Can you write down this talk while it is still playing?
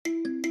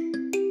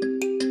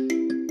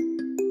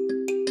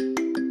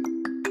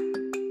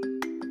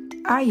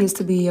I used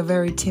to be a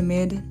very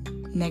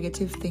timid,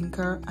 negative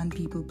thinker and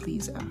people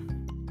pleaser.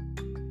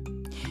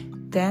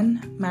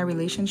 Then my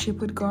relationship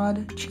with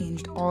God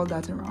changed all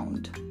that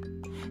around.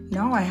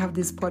 Now I have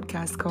this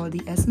podcast called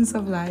The Essence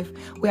of Life,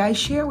 where I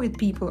share with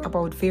people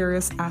about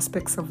various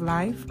aspects of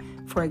life.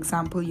 For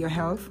example, your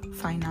health,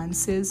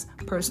 finances,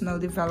 personal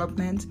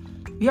development,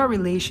 your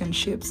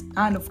relationships,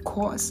 and of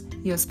course,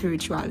 your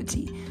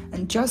spirituality,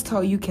 and just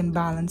how you can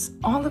balance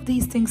all of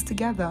these things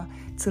together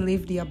to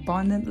live the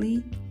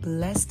abundantly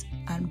blessed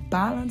and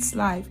balanced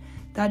life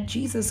that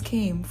Jesus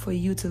came for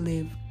you to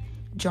live.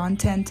 John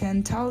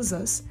 10:10 tells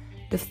us,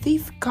 "The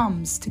thief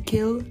comes to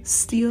kill,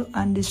 steal,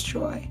 and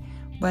destroy,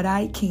 but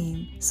I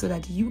came so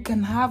that you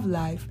can have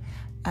life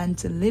and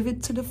to live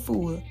it to the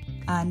full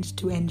and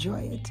to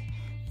enjoy it."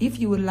 If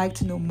you would like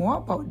to know more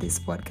about this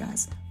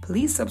podcast,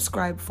 please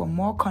subscribe for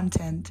more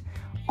content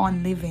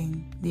on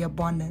living the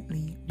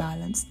abundantly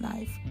balanced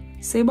life.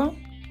 C'est bon?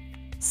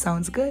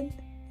 Sounds good.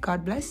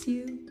 God bless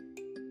you.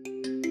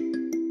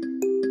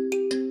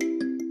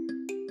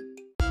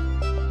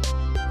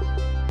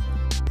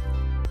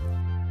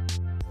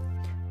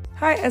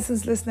 Hi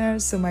Essence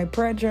listeners, so my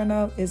prayer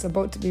journal is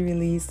about to be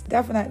released.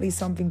 Definitely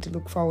something to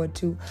look forward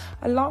to.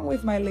 Along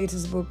with my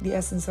latest book, The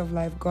Essence of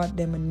Life, God,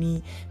 Them and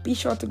Me. Be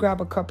sure to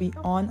grab a copy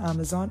on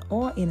Amazon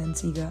or in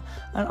Antigua.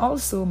 And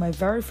also my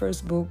very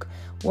first book,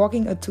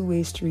 Walking a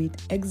Two-Way Street,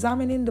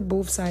 Examining the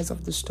Both Sides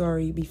of the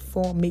Story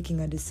Before Making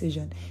a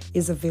Decision,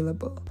 is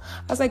available.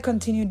 As I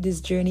continue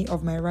this journey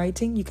of my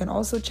writing, you can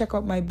also check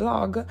out my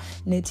blog,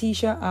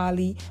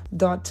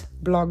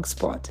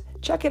 netishaali.blogspot.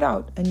 Check it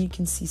out and you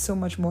can see so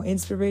much more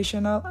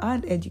inspirational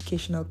and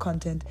educational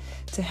content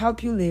to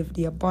help you live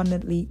the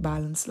abundantly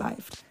balanced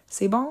life.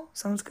 C'est bon?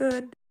 Sounds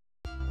good.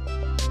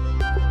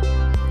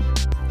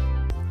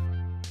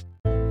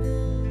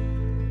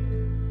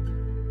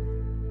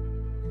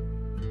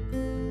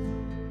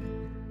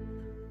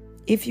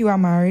 If you are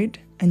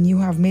married and you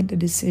have made the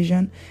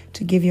decision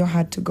to give your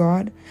heart to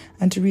God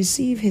and to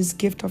receive His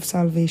gift of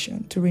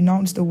salvation, to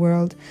renounce the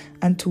world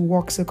and to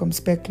walk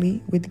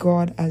circumspectly with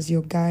God as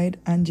your guide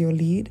and your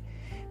lead,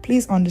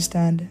 please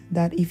understand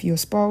that if your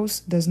spouse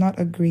does not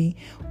agree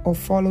or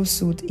follow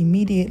suit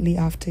immediately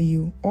after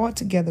you or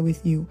together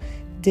with you,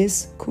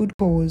 this could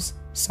pose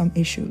some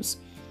issues.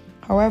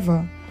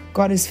 However,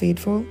 God is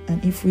faithful,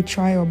 and if we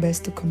try our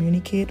best to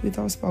communicate with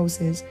our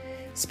spouses,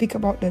 speak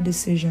about the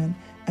decision,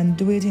 and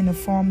do it in a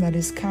form that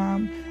is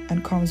calm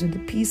and comes with the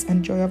peace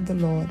and joy of the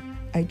Lord,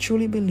 I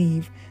truly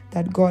believe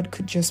that God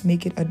could just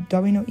make it a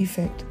domino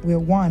effect where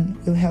one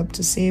will help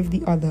to save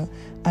the other,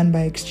 and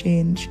by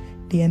exchange,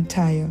 the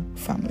entire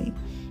family.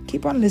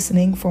 Keep on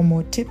listening for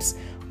more tips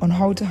on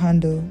how to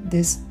handle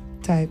this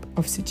type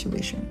of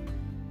situation.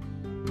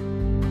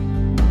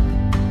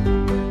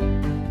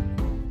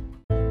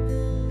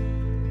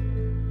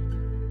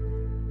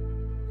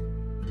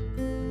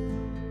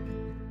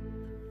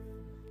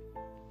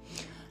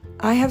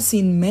 I have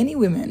seen many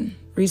women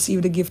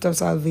receive the gift of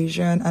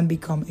salvation and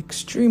become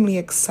extremely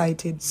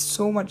excited,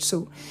 so much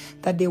so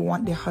that they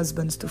want their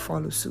husbands to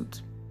follow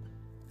suit.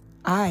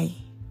 I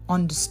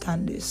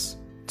understand this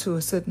to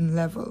a certain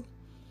level.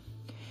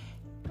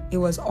 It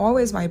was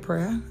always my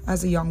prayer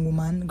as a young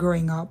woman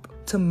growing up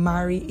to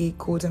marry a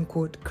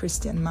quote-unquote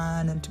Christian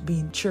man and to be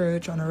in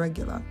church on a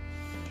regular.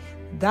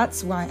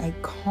 That's why I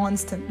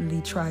constantly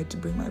tried to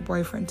bring my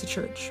boyfriend to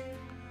church.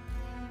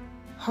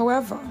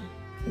 However,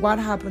 what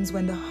happens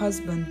when the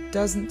husband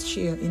doesn't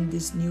share in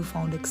this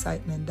newfound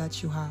excitement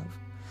that you have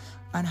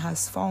and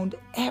has found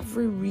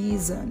every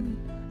reason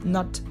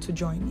not to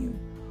join you?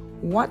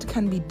 What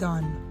can be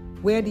done?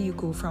 Where do you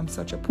go from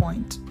such a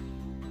point?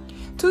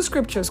 Two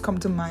scriptures come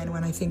to mind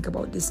when I think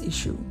about this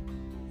issue.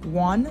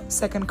 One,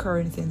 2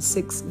 Corinthians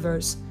 6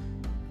 verse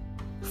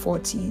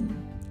 14.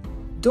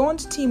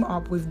 Don't team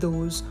up with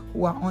those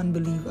who are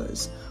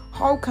unbelievers.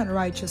 How can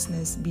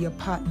righteousness be a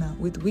partner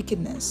with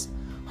wickedness?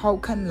 How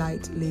can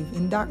light live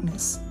in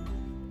darkness?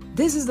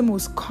 This is the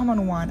most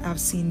common one I've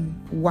seen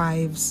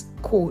wives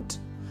quote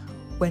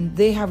when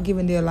they have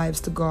given their lives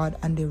to God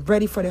and they're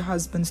ready for their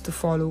husbands to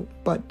follow,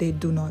 but they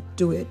do not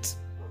do it.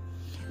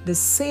 The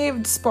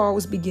saved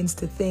spouse begins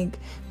to think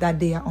that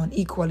they are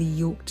unequally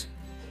yoked,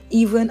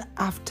 even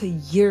after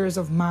years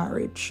of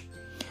marriage,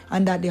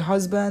 and that their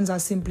husbands are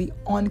simply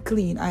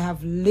unclean. I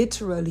have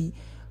literally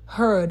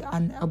heard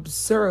and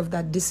observed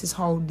that this is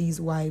how these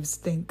wives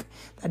think,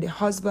 that the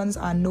husbands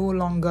are no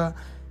longer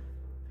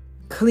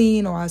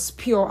clean or as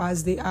pure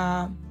as they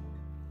are,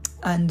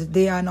 and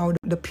they are now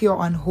the pure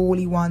and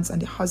holy ones,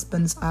 and the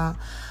husbands are,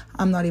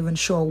 I'm not even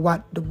sure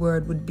what the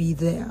word would be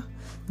there.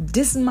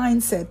 This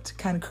mindset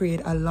can create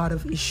a lot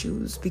of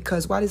issues,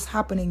 because what is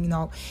happening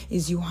now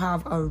is you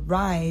have a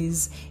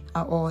rise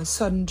or a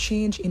sudden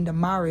change in the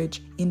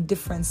marriage in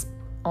difference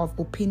of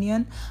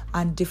opinion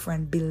and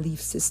different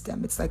belief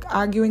system. It's like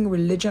arguing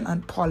religion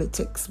and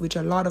politics, which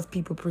a lot of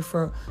people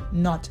prefer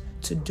not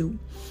to do.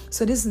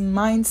 So this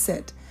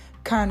mindset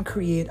can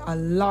create a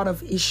lot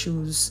of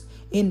issues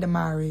in the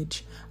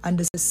marriage, and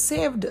the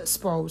saved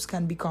spouse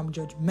can become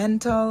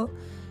judgmental,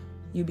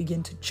 You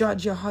begin to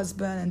judge your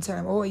husband and tell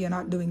him, oh, you're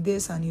not doing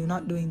this and you're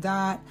not doing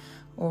that.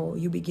 Or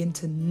you begin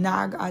to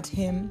nag at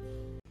him.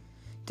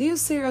 Do you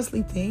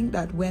seriously think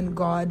that when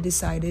God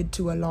decided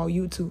to allow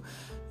you to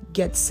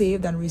get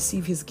saved and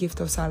receive his gift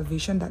of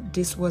salvation, that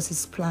this was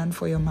his plan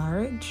for your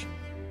marriage?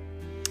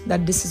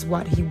 That this is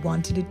what he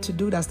wanted it to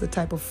do? That's the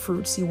type of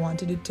fruits he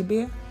wanted it to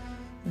bear?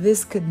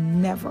 This could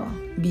never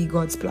be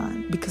God's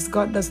plan, because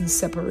God doesn't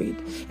separate,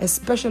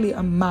 especially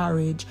a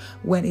marriage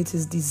when it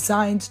is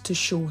designed to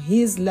show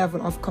his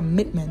level of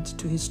commitment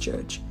to his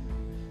church.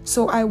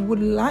 So I would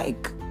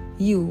like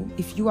you,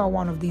 if you are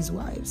one of these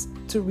wives,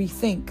 to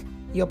rethink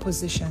your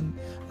position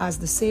as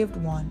the saved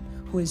one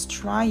who is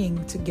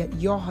trying to get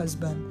your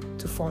husband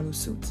to follow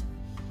suit.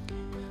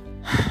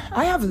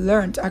 I have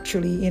learned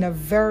actually in a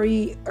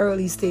very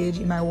early stage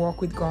in my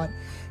walk with God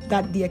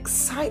that the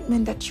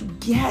excitement that you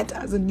get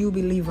as a new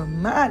believer,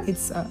 man,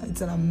 it's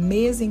an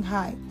amazing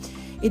high.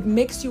 It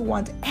makes you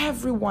want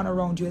everyone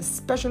around you,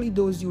 especially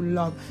those you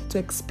love, to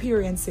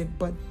experience it.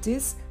 But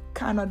this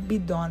cannot be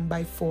done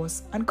by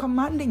force and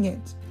commanding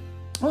it.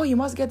 Oh, you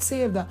must get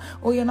saved.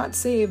 Oh, you're not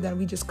saved. And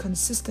we just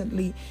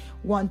consistently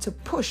want to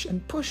push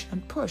and push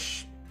and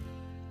push.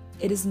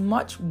 It is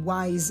much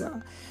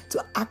wiser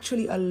to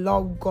actually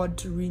allow God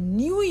to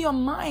renew your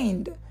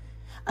mind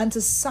and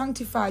to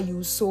sanctify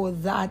you so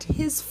that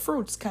his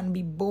fruits can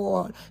be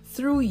born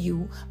through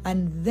you.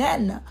 And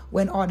then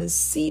when others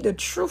see the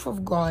truth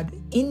of God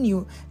in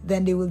you,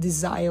 then they will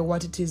desire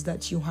what it is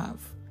that you have.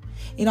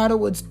 In other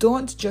words,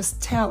 don't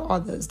just tell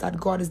others that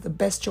God is the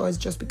best choice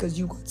just because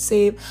you got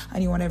saved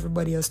and you want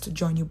everybody else to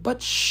join you,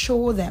 but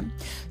show them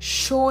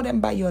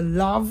by your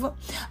love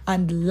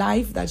and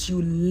life that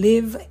you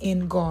live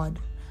in God,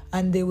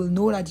 and they will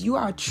know that you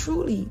are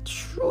truly,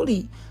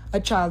 truly a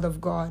child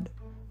of God,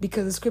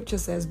 because the scripture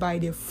says, by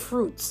their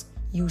fruits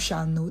you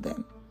shall know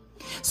them.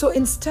 So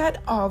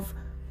instead of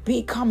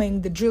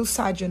becoming the drill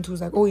sergeant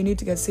who's like, oh, you need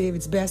to get saved,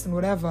 it's best and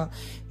whatever,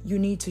 you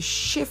need to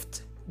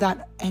shift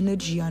that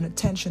energy and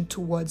attention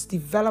towards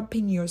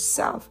developing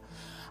yourself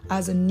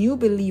as a new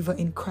believer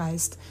in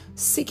Christ,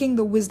 seeking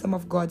the wisdom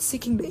of God,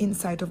 seeking the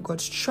insight of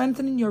God,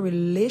 strengthening your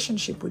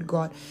relationship with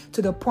God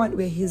to the point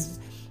where his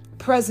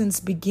presence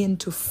begin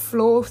to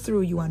flow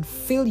through you and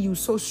fill you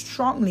so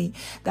strongly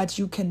that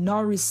you can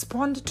now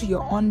respond to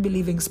your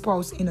unbelieving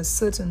spouse in a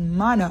certain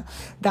manner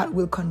that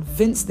will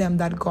convince them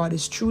that God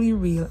is truly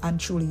real and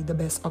truly the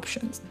best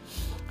options.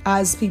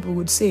 As people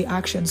would say,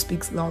 action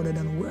speaks louder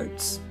than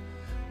words.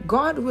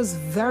 God was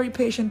very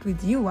patient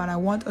with you, and I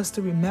want us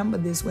to remember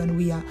this when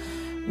we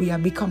are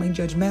becoming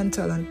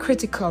judgmental and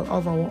critical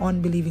of our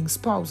unbelieving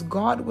spouse.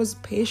 God was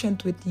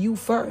patient with you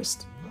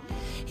first.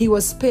 He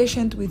was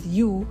patient with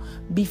you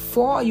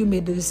before you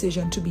made the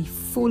decision to be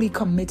fully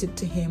committed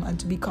to him and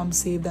to become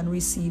saved and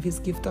receive his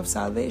gift of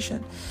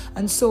salvation.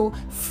 And so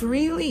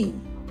freely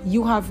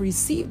you have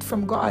received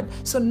from God.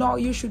 So now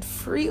you should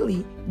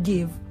freely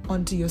give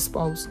unto your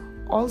spouse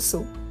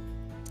also.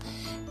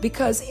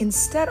 Because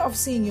instead of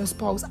seeing your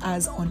spouse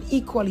as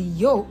unequally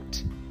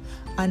yoked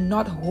and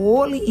not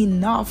holy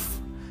enough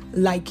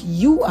like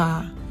you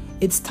are,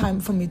 it's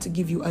time for me to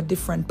give you a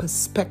different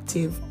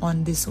perspective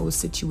on this whole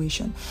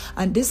situation.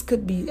 And this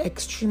could be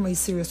extremely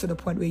serious to the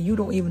point where you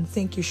don't even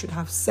think you should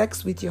have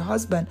sex with your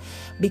husband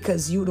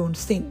because you don't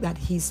think that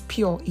he's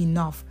pure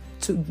enough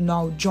to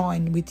now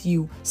join with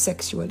you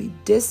sexually.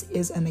 This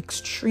is an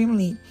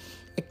extremely,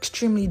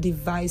 extremely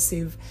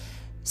divisive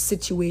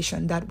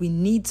situation that we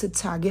need to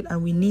target,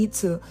 and we need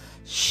to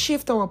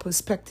shift our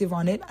perspective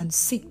on it and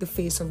seek the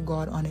face of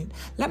God on it.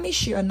 Let me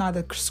share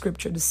another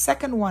scripture. The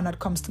second one that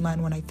comes to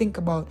mind when I think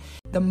about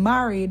the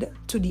married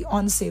to the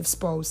unsaved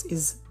spouse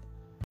is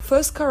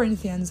 1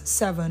 Corinthians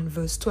 7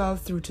 verse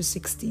 12 through to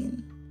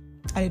 16.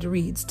 And it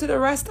reads, "To the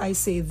rest I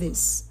say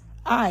this,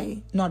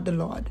 I, not the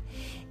Lord.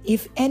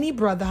 If any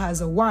brother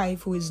has a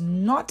wife who is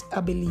not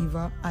a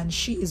believer and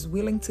she is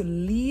willing to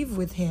live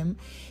with him,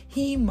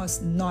 he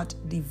must not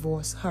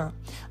divorce her.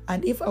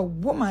 And if a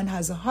woman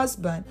has a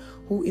husband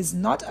who is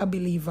not a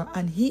believer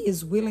and he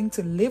is willing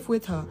to live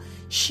with her,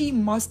 she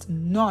must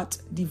not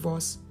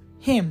divorce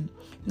him."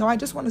 Now, I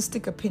just want to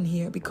stick a pin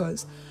here,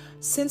 because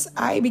since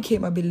I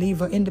became a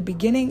believer, in the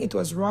beginning, it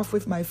was rough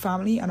with my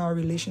family and our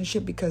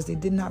relationship because they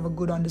didn't have a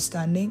good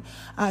understanding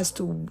as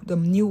to the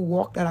new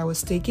walk that I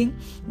was taking.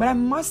 But I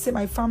must say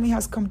my family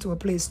has come to a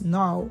place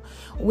now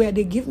where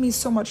they give me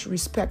so much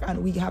respect,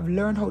 and we have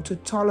learned how to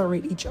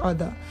tolerate each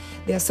other.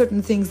 There are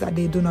certain things that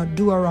they do not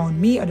do around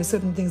me, and there are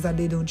certain things that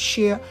they don't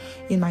share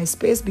in my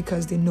space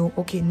because they know,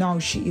 okay, now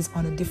she is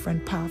on a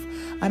different path.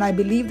 And I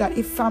believe that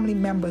if family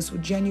members who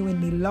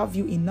genuinely love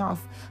you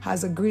enough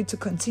has agreed to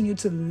continue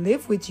to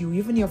live with you,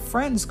 even your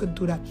friends could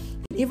do that.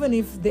 Even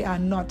if they are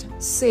not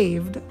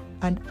saved,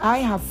 and I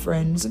have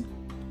friends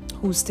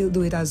who still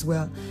do it as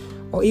well,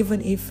 or even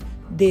if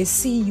they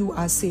see you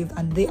as saved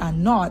and they are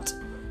not,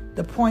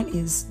 The point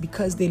is,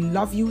 because they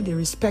love you, they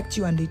respect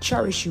you, and they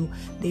cherish you,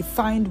 they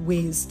find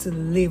ways to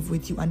live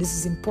with you. And this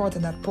is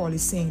important that Paul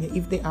is saying that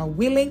if they are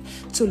willing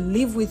to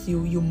live with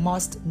you, you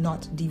must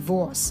not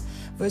divorce.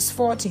 Verse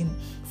 14,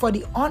 for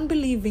the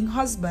unbelieving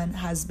husband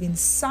has been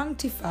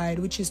sanctified,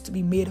 which is to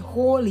be made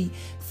holy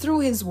through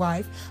his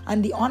wife,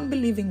 and the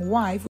unbelieving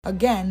wife,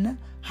 again,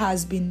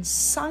 has been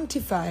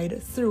sanctified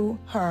through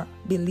her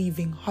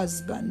believing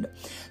husband.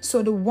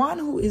 So the one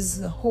who is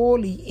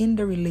holy in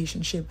the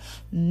relationship,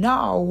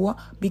 now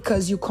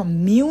because you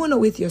commune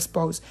with your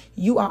spouse,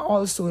 you are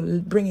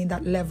also bringing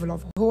that level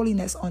of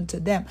holiness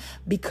onto them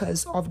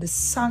because of the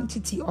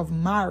sanctity of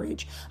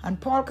marriage. And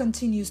Paul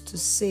continues to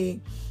say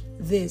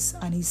this,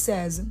 and he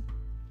says,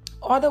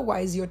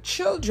 otherwise your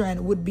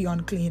children would be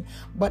unclean,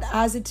 but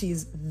as it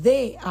is,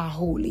 they are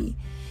holy.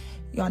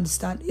 You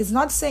understand? It's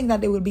not saying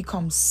that they will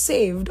become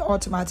saved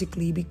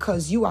automatically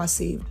because you are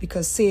saved,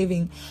 because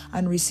saving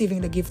and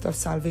receiving the gift of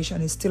salvation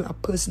is still a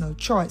personal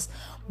choice.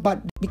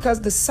 But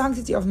because the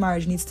sanctity of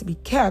marriage needs to be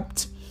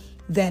kept,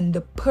 then the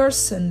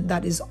person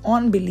that is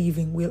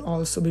unbelieving will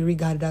also be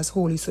regarded as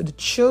holy. So the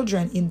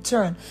children in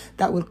turn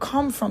that will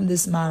come from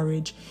this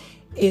marriage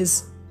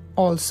is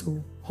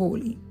also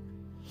holy.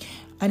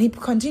 And he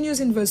continues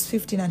in verse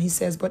 15 and he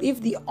says, but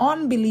if the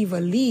unbeliever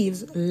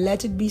leaves,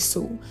 let it be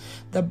so.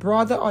 The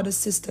brother or the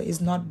sister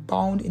is not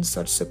bound in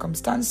such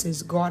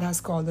circumstances. God has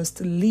called us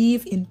to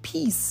live in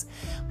peace.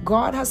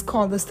 God has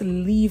called us to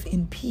live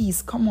in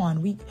peace. Come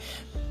on,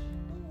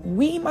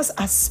 we must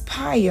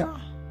aspire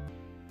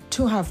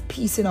to have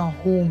peace in our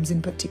homes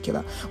in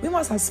particular. We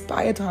must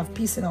aspire to have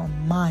peace in our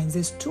minds.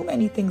 There's too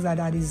many things that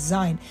are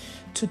designed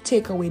to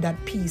take away that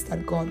peace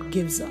that God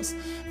gives us.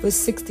 Verse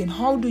 16,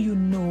 how do you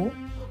know,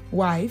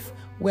 wife,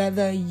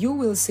 whether you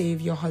will save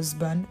your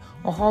husband,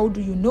 or how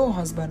do you know,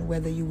 husband,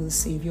 whether you will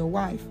save your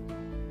wife?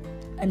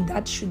 And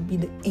that should be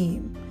the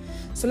aim.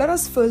 So let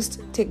us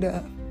first take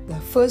the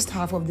first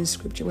half of this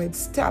scripture where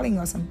it's telling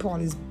us, and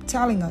Paul is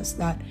telling us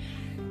that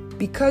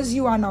because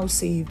you are now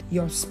saved,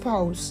 your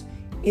spouse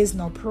is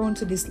now prone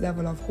to this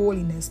level of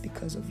holiness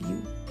because of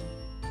you.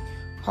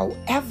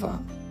 However,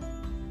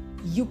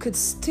 you could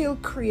still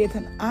create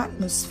an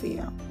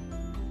atmosphere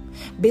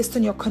based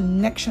on your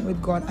connection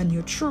with God and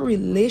your true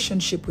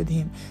relationship with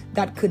Him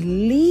that could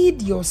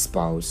lead your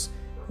spouse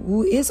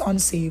who is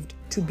unsaved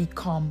to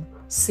become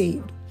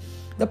saved.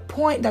 The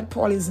point that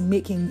Paul is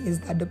making is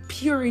that the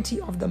purity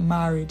of the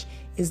marriage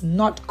is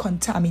not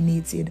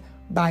contaminated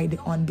by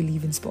the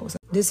unbelieving spouse.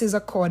 This is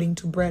according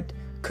to Brett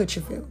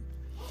Kirchhoff.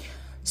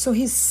 So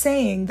he's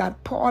saying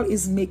that Paul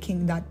is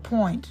making that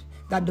point,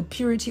 that the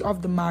purity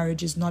of the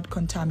marriage is not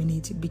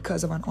contaminated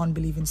because of an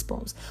unbelieving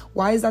spouse.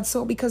 Why is that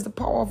so? Because the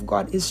power of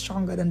God is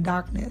stronger than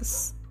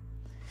darkness.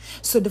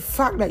 So the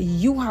fact that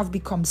you have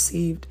become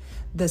saved,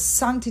 the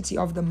sanctity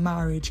of the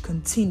marriage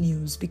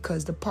continues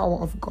because the power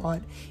of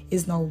God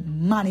is now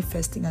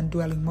manifesting and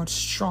dwelling much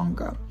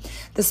stronger.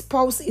 The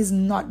spouse is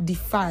not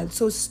defiled.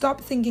 So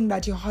stop thinking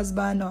that your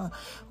husband, or,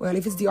 well,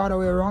 if it's the other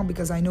way around,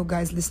 because I know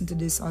guys listen to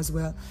this as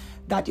well,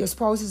 that your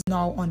spouse is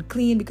now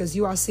unclean because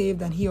you are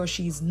saved and he or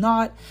she is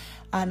not.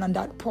 And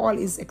that Paul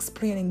is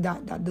explaining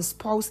that the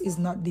spouse is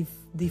not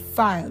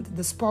defiled.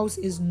 The spouse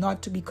is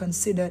not to be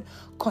considered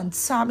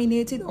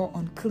contaminated or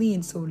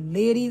unclean. So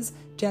ladies,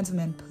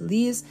 gentlemen,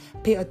 please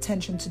pay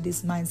attention to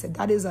this mindset.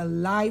 That is a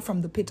lie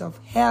from the pit of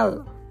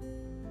hell.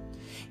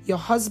 Your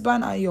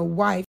husband or your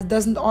wife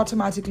doesn't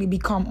automatically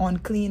become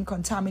unclean,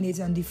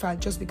 contaminated, and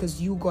defiled just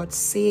because you got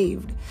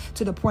saved,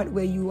 to the point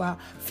where you are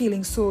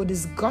feeling so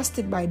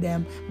disgusted by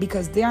them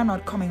because they are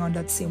not coming on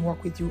that same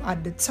walk with you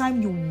at the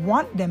time you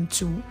want them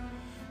to.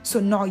 So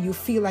now you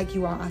feel like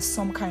you are at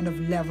some kind of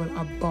level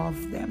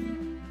above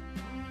them,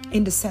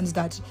 in the sense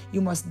that you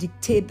must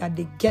dictate that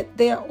they get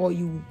there or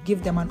you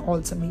give them an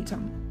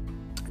ultimatum.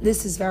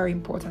 This is very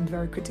important,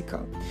 very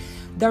critical.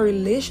 The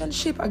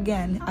relationship,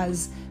 again,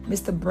 as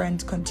Mr.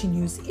 Brent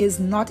continues, is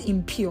not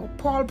impure.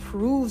 Paul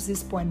proves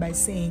this point by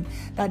saying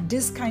that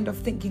this kind of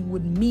thinking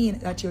would mean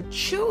that your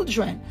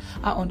children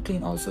are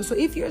unclean also. So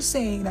if you're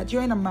saying that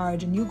you're in a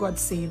marriage and you got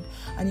saved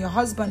and your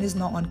husband is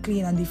now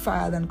unclean and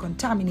defiled and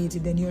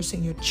contaminated, then you're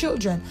saying your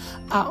children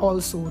are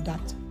also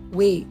that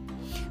way.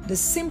 The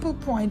simple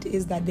point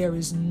is that there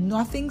is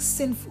nothing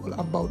sinful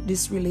about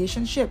this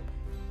relationship.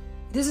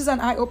 This is an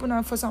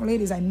eye-opener for some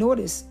ladies. I know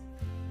this.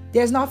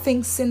 There's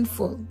nothing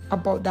sinful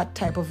about that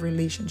type of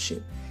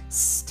relationship.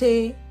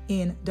 Stay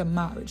in the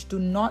marriage. Do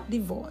not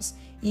divorce,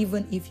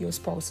 even if your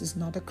spouse is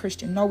not a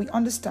Christian. Now, we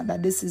understand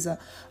that this is a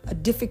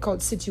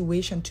difficult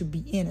situation to be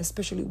in,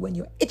 especially when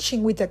you're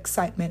itching with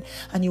excitement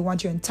and you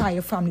want your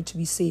entire family to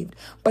be saved.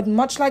 But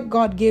much like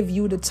God gave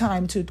you the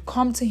time to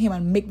come to Him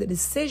and make the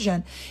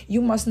decision,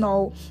 you must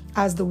now,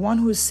 as the one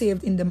who is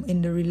saved in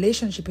the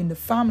relationship, in the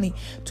family,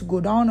 to go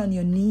down on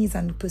your knees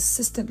and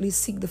persistently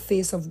seek the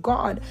face of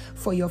God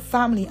for your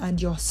family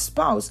and your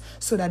spouse,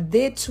 so that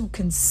they too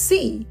can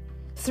see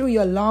through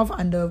your love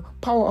and the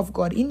power of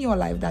God in your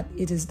life that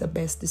it is the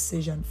best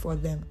decision for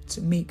them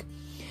to make.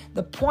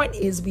 The point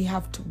is, we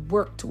have to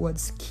work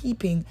towards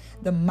keeping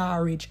the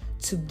marriage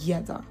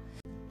together.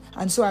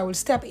 And so I will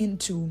step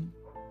into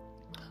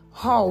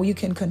how you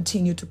can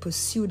continue to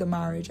pursue the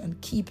marriage and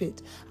keep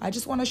it. I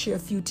just want to share a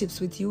few tips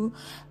with you.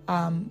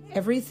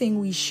 Everything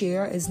we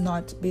share is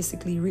not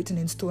basically written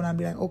in stone and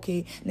be like,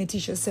 okay,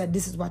 Natisha said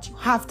this is what you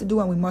have to do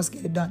and we must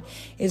get it done.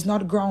 It's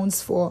not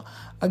grounds for,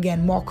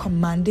 again, more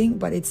commanding,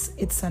 but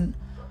it's an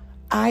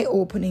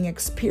eye-opening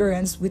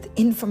experience with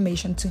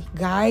information to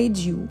guide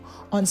you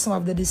on some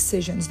of the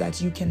decisions that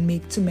you can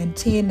make to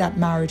maintain that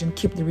marriage and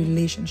keep the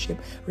relationship,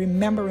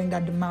 remembering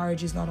that the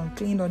marriage is not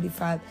unclean or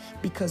defiled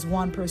because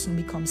one person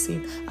becomes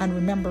saved, and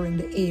remembering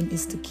the aim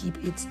is to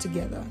keep it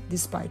together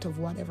despite of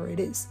whatever it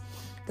is.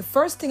 The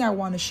first thing I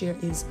want to share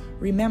is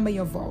remember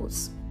your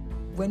vows.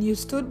 When you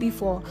stood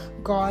before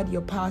God,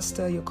 your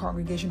pastor, your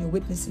congregation, your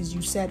witnesses,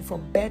 you said for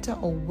better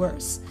or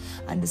worse,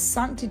 and the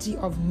sanctity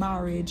of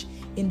marriage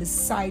in the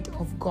sight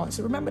of God.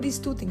 So remember these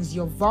two things,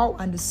 your vow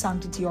and the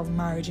sanctity of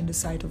marriage in the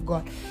sight of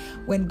God.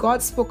 When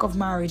God spoke of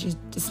marriage,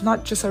 it's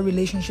not just a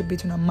relationship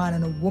between a man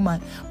and a woman,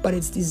 but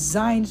it's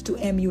designed to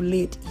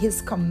emulate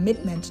his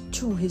commitment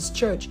to his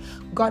church.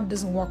 God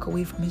doesn't walk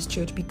away from his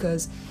church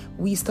because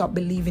we stop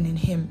believing in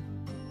him.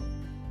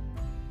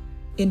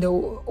 In the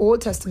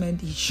Old Testament,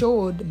 he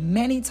showed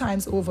many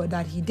times over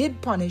that he did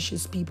punish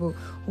his people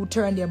who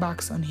turned their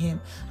backs on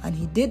him. And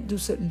he did do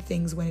certain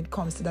things when it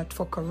comes to that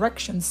for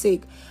correction's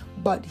sake.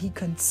 But he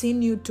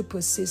continued to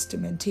persist to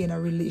maintain a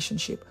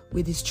relationship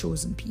with his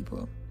chosen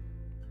people.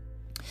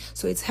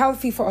 So it's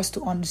healthy for us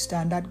to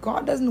understand that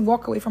God doesn't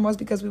walk away from us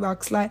because we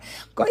backslide.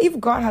 If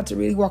God had to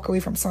really walk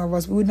away from some of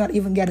us, we would not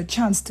even get a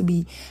chance to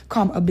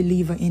become a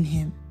believer in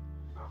him.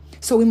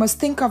 So we must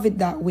think of it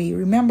that way.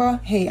 Remember,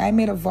 hey, I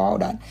made a vow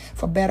that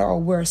for better or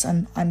worse.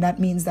 And that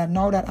means that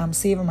now that I'm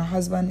saved and my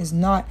husband is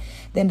not,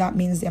 then that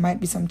means there might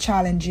be some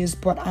challenges,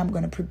 but I'm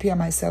going to prepare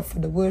myself for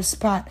the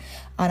worst part.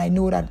 And I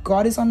know that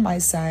God is on my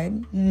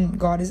side.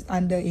 God is,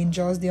 and the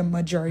angels, the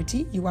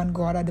majority. You and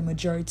God are the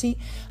majority.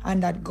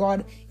 And that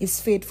God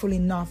is faithful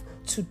enough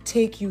to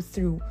take you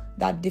through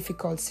that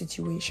difficult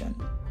situation.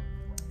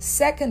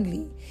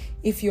 Secondly,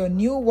 if your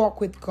new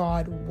walk with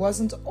God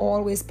wasn't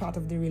always part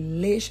of the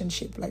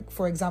relationship, like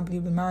for example,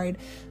 you've been married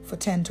for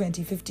 10,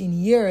 20, 15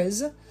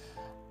 years,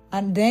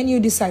 and then you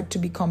decide to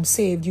become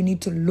saved, you need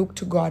to look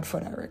to God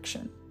for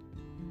direction.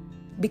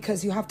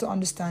 Because you have to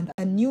understand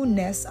a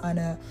newness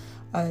and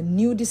a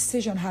new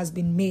decision has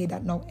been made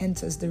that now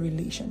enters the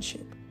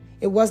relationship.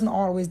 It wasn't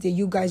always there.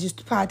 You guys used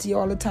to party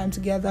all the time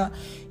together.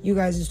 You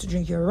guys used to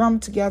drink your rum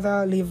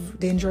together, live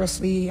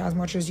dangerously as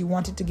much as you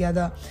wanted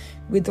together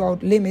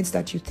without limits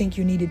that you think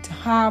you needed to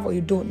have or you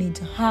don't need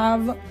to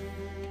have.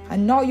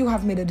 And now you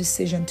have made a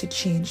decision to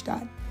change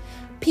that.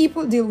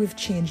 People deal with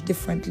change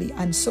differently.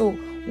 And so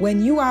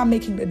when you are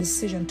making the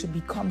decision to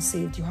become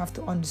saved, you have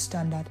to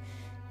understand that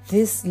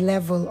this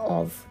level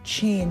of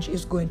change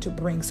is going to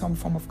bring some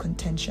form of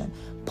contention,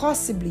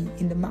 possibly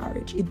in the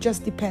marriage. It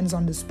just depends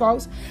on the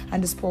spouse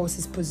and the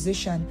spouse's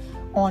position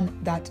on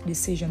that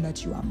decision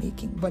that you are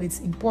making. But it's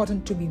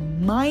important to be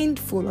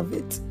mindful of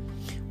it.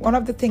 One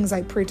of the things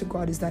I pray to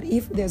God is that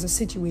if there's a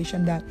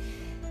situation that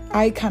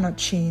I cannot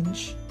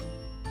change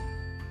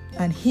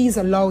and he's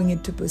allowing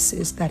it to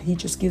persist, that he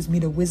just gives me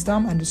the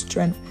wisdom and the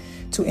strength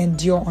to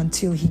endure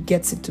until he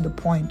gets it to the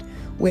point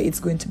where it's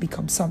going to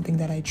become something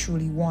that I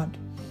truly want.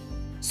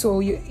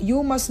 So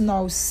you must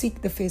now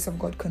seek the face of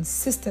God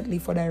consistently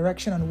for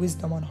direction and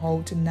wisdom on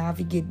how to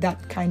navigate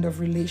that kind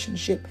of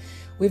relationship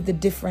with the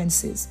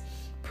differences.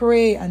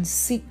 Pray and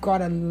seek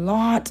God a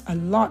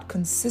lot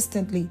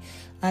consistently.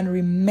 And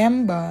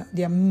remember,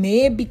 there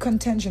may be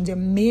contention, there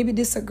may be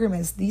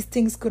disagreements. These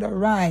things could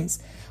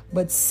arise.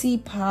 But see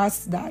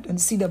past that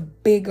and see the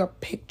bigger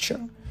picture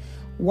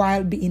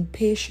while being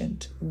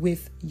patient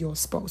with your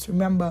spouse.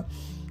 Remember,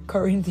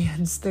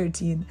 Corinthians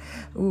 13.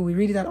 We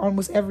read it at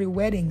almost every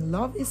wedding.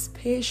 Love is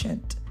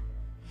patient.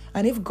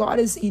 And if God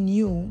is in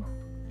you,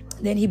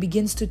 then he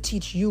begins to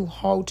teach you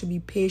how to be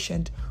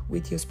patient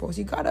with your spouse.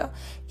 You gotta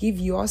give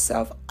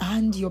yourself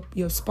and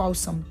your spouse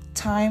some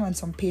time and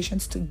some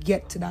patience to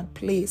get to that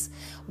place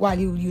while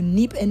you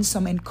nip in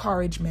some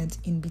encouragement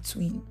in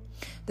between.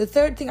 The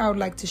third thing I would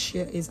like to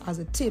share is, as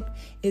a tip,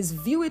 is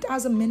view it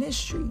as a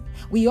ministry.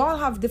 We all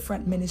have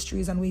different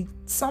ministries, and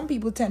some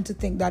people tend to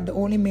think that the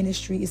only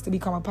ministry is to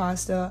become a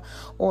pastor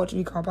or to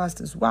become a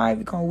pastor's wife,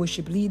 become a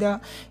worship leader,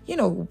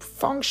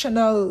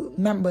 functional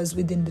members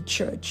within the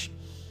church.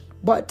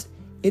 But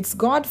it's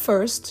God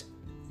first,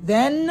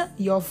 then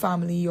your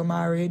family, your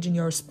marriage, and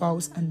your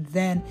spouse, and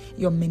then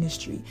your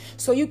ministry.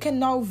 So you can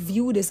now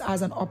view this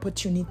as an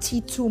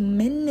opportunity to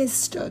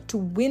minister, to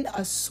win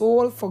a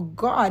soul for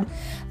God.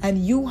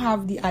 And you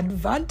have the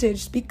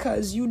advantage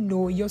because you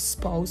know your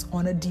spouse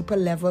on a deeper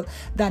level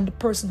than the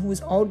person who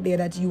is out there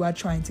that you are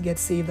trying to get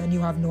saved and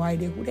you have no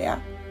idea who they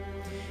are.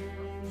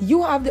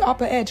 You have the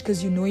upper edge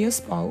because you know your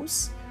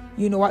spouse.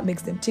 You know what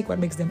makes them tick, what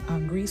makes them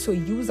angry. So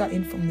use that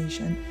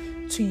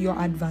information to your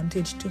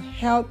advantage to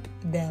help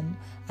them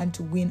and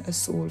to win a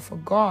soul for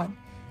God.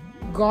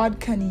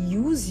 God can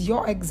use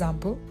your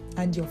example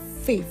and your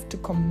faith to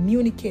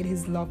communicate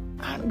his love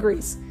and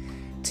grace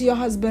to your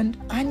husband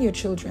and your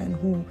children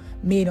who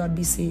may not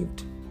be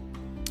saved.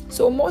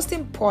 So most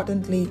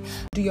importantly,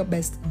 do your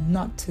best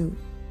not to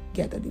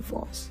get a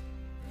divorce,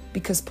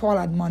 because Paul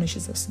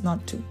admonishes us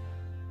not to.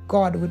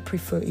 God would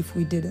prefer if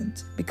we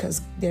didn't,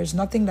 because there's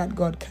nothing that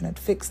God cannot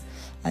fix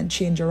and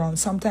change around.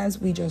 Sometimes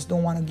we just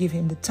don't want to give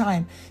him the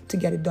time to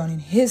get it done in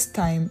his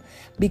time,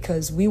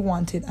 because we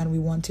want it and we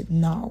want it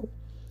now.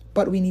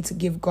 But we need to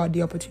give God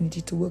the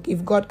opportunity to work.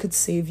 If God could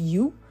save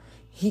you,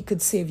 he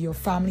could save your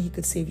family, he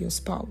could save your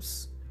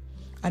spouse,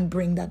 and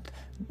bring that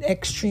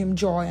extreme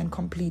joy and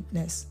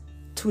completeness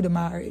to the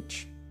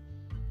marriage.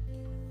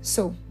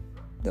 So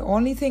the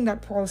only thing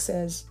that Paul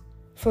says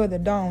further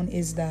down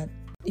is that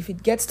if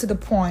it gets to the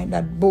point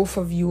that both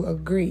of you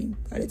agree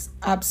that it's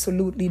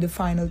absolutely the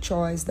final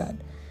choice, that,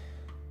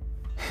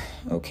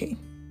 okay,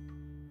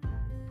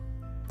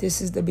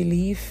 this is the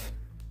belief,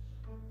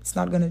 it's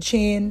not going to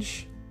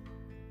change,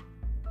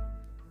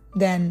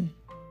 then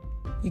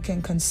you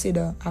can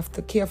consider,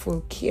 after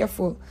careful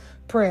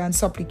prayer and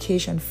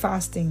supplication,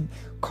 fasting,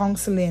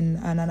 counseling,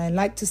 and I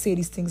like to say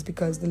these things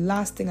because the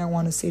last thing I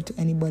want to say to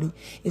anybody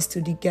is to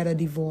get a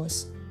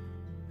divorce.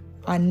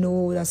 I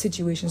know that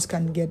situations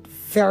can get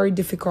very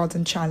difficult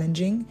and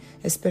challenging,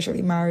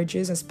 especially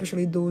marriages,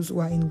 especially those who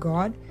are in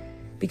God,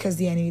 because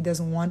the enemy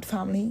doesn't want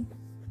family.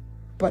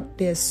 But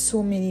there's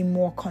so many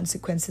more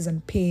consequences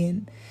and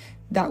pain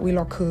that will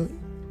occur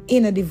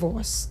in a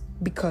divorce,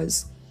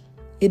 because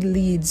it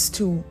leads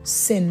to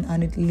sin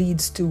and it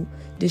leads to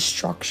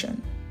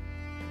destruction.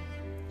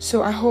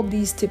 So I hope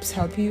these tips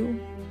help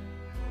you.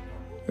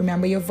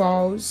 Remember your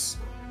vows,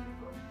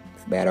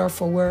 for better or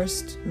for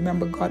worse.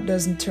 Remember, God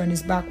doesn't turn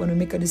his back when we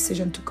make a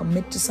decision to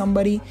commit to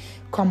somebody.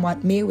 Come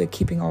what may, we're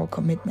keeping our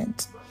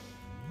commitment.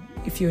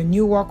 If you're a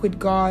new walk with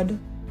God,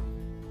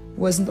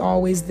 wasn't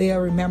always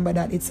there, remember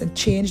that it's a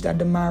change that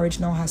the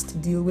marriage now has to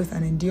deal with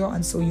and endure,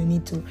 and so you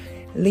need to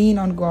lean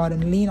on God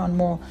and lean on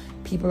more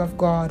people of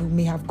God who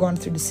may have gone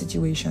through the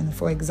situation,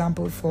 for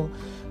example, for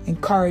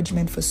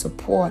encouragement, for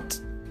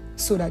support,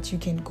 so that you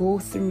can go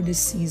through this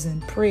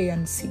season. Pray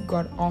and seek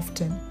God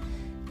often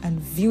and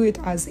view it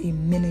as a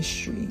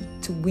ministry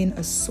to win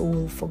a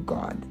soul for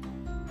God.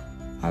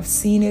 I've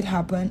seen it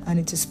happen and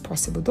it is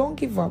possible. Don't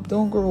give up.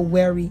 Don't grow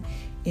weary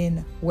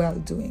in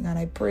well-doing. And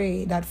I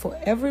pray that for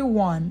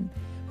everyone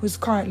who's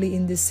currently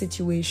in this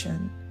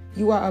situation,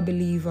 you are a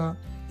believer,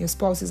 your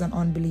spouse is an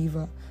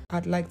unbeliever,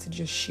 I'd like to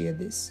just share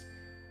this.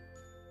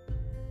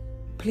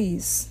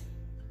 Please,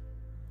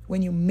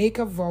 when you make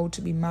a vow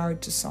to be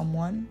married to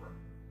someone,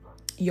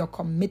 your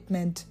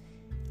commitment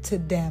to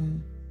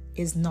them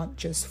is not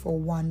just for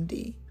one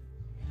day,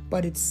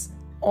 but it's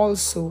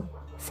also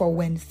for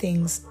when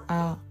things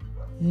are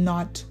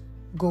not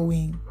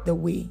going the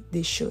way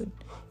they should.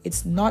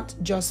 It's not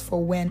just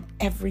for when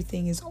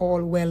everything is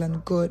all well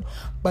and good,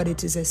 but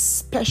it is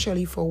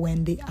especially for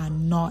when they are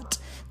not.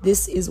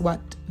 This is what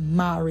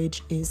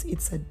marriage is.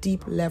 It's a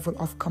deep level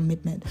of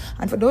commitment.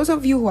 And for those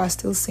of you who are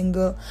still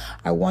single,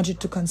 I want you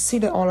to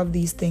consider all of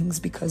these things,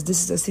 because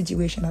this is a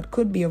situation that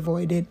could be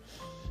avoided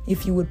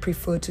if you would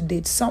prefer to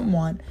date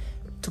someone,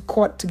 to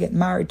court, to get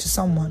married to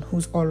someone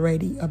who's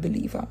already a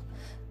believer.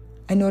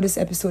 I know this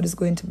episode is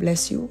going to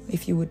bless you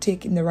if you would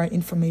take in the right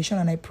information,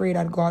 and I pray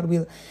that God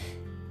will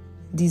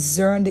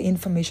discern the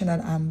information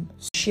that I'm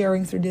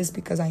sharing through this,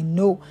 because I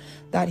know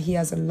that he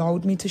has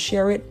allowed me to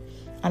share it.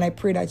 And I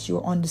pray that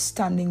your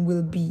understanding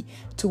will be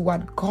to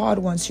what God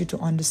wants you to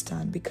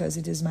understand, because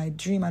it is my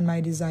dream and my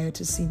desire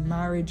to see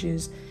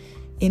marriages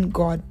in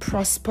God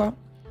prosper,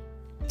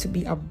 to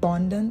be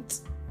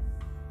abundant,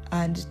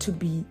 and to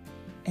be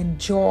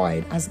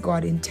enjoyed as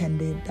God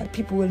intended, that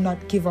people will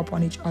not give up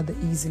on each other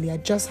easily. I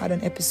just had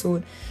an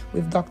episode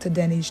with Dr.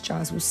 Denise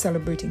Charles, who's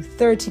celebrating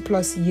 30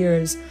 plus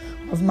years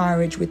of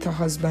marriage with her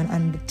husband,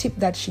 and the tip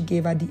that she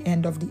gave at the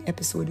end of the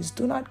episode is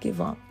do not give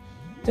up.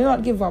 Do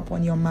not give up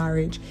on your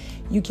marriage.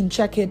 You can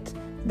check it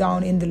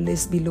down in the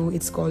list below.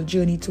 It's called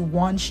Journey to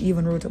One. She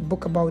even wrote a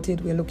book about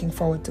it. We're looking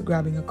forward to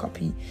grabbing a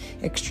copy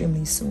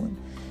extremely soon.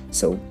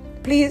 So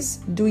please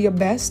do your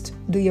best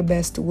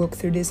to work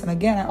through this. And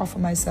again, I offer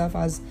myself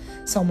as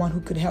someone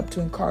who could help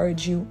to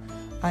encourage you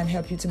and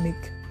help you to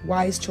make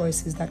wise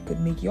choices that could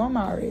make your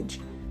marriage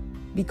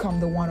become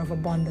the one of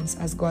abundance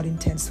as God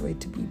intends for it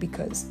to be.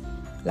 Because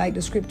like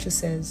the scripture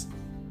says,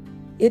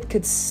 it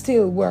could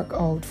still work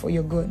out for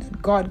your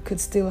good. God could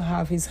still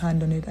have his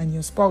hand on it, and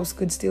your spouse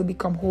could still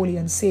become holy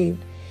and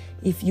saved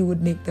if you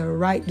would make the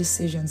right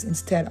decisions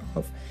instead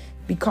of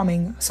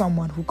becoming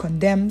someone who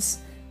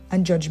condemns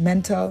and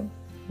judgmental.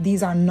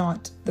 These are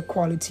not the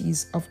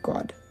qualities of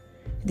God.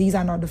 These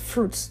are not the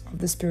fruits of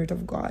the Spirit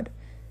of God.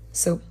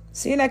 So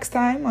see you next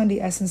time on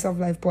the Essence of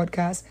Life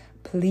podcast.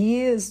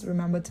 Please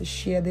remember to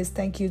share this.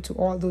 Thank you to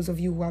all those of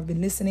you who have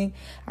been listening.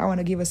 I want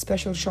to give a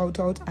special shout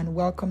out and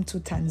welcome to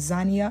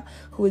Tanzania,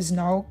 who is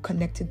now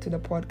connected to the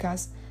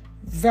podcast.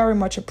 Very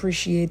much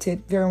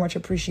appreciated. Very much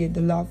appreciate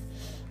the love.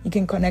 You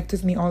can connect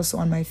with me also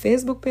on my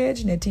Facebook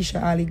page,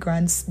 Netisha Ali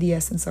Grant's The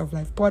Essence of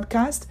Life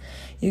podcast.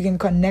 You can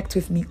connect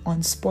with me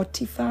on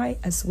Spotify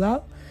as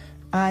well,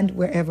 and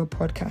wherever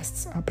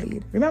podcasts are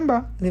played.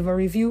 Remember, leave a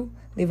review,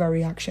 leave a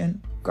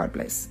reaction. God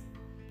bless.